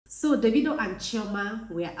So Davido and Chioma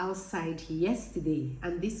were outside yesterday,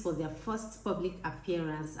 and this was their first public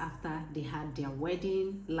appearance after they had their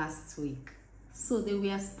wedding last week. So they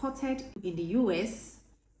were spotted in the US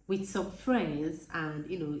with some friends, and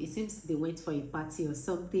it seems they went for a party or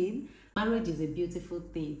something. Marriage is a beautiful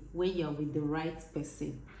thing when you're with the right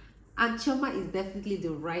person. And Chioma is definitely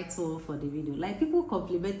the right one for Davido. Like, people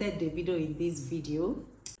complimented Davido in this video.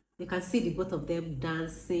 You can see the both of them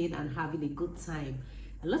dancing and having a good time.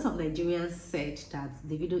 A lot of Nigerians said that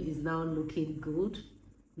Davido is now looking good,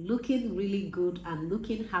 looking really good, and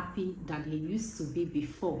looking happy than he used to be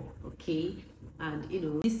before. Okay,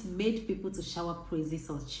 and this made people to shower praises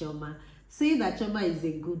on Chioma, saying that Chioma is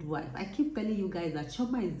a good wife. I keep telling you guys that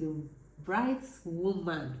Chioma is the right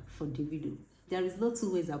woman for Davido. There is no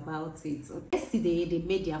two ways about it. Yesterday, they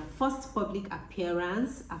made their first public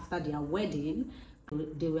appearance after their wedding.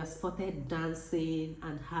 They were spotted dancing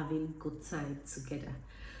and having good time together.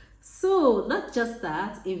 So not just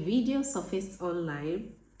that, a video surfaced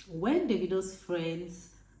online when Davido's friends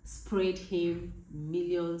sprayed him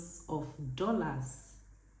millions of dollars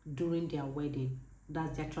during their wedding.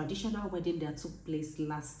 That's their traditional wedding that took place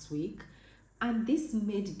last week, and this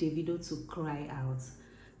made Davido to cry out.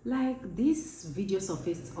 Like, this video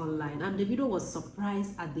surfaced online, and Davido was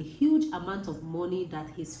surprised at the huge amount of money that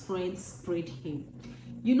his friends sprayed him.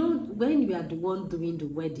 When you are the one doing the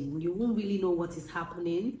wedding, you won't really know what is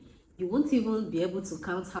happening. You won't even be able to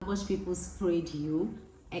count how much people sprayed you,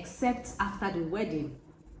 except after the wedding.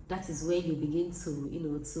 That is where you begin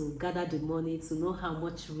to, to gather the money, to know how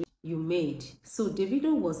much you made. So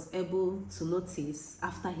Davido was able to notice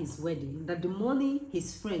after his wedding that the money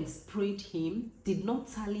his friends sprayed him did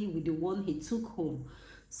not tally with the one he took home.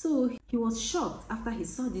 So he was shocked after he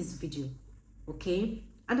saw this video. Okay,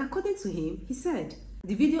 and according to him, he said,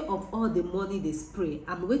 the video of all the money they spray,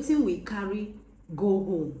 I'm waiting we carry go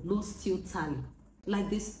home, no still tally. Like,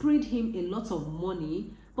 they sprayed him a lot of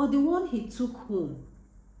money, but the one he took home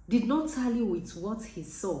did not tally with what he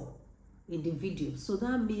saw in the video. So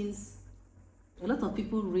that means a lot of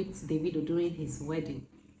people raped Davido during his wedding.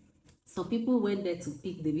 Some people went there to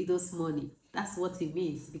pick Davido's money. That's what it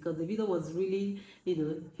means, because Davido was really, he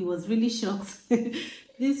was really shocked.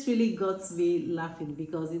 This really got me laughing,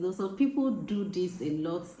 because some people do this a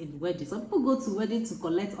lot in weddings. Some people go to weddings to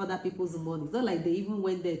collect other people's money. It's not like they even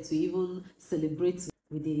went there to even celebrate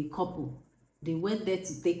with the couple. They went there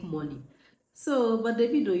to take money. So, but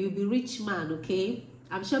Davido, you'll be rich man, okay?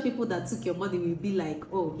 I'm sure people that took your money will be like,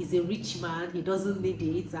 oh, he's a rich man, he doesn't need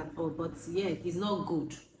it and all. But yeah, it's not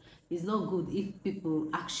good. It's not good if people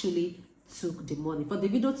actually took the money. For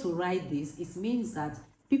Davido to write this, it means that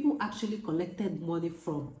people actually collected money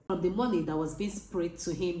from the money that was being sprayed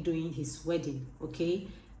to him during his wedding. Okay,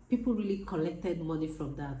 people really collected money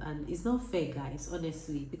from that, and it's not fair, guys,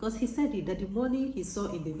 honestly, because he said it, that the money he saw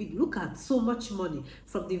in the video, look at so much money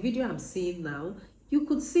from the video I'm seeing now. You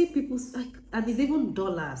could see people like, and it's even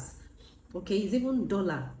dollars. Okay, it's even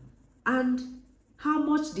dollar. And how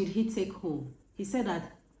much did he take home? He said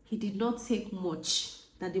that he did not take much,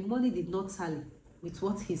 that the money did not tally with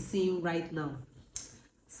what he's seeing right now.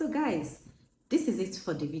 So guys, this is it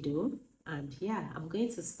for the video, and yeah, I'm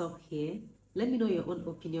going to stop here. Let me know your own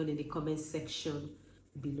opinion in the comment section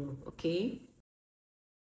below. Okay,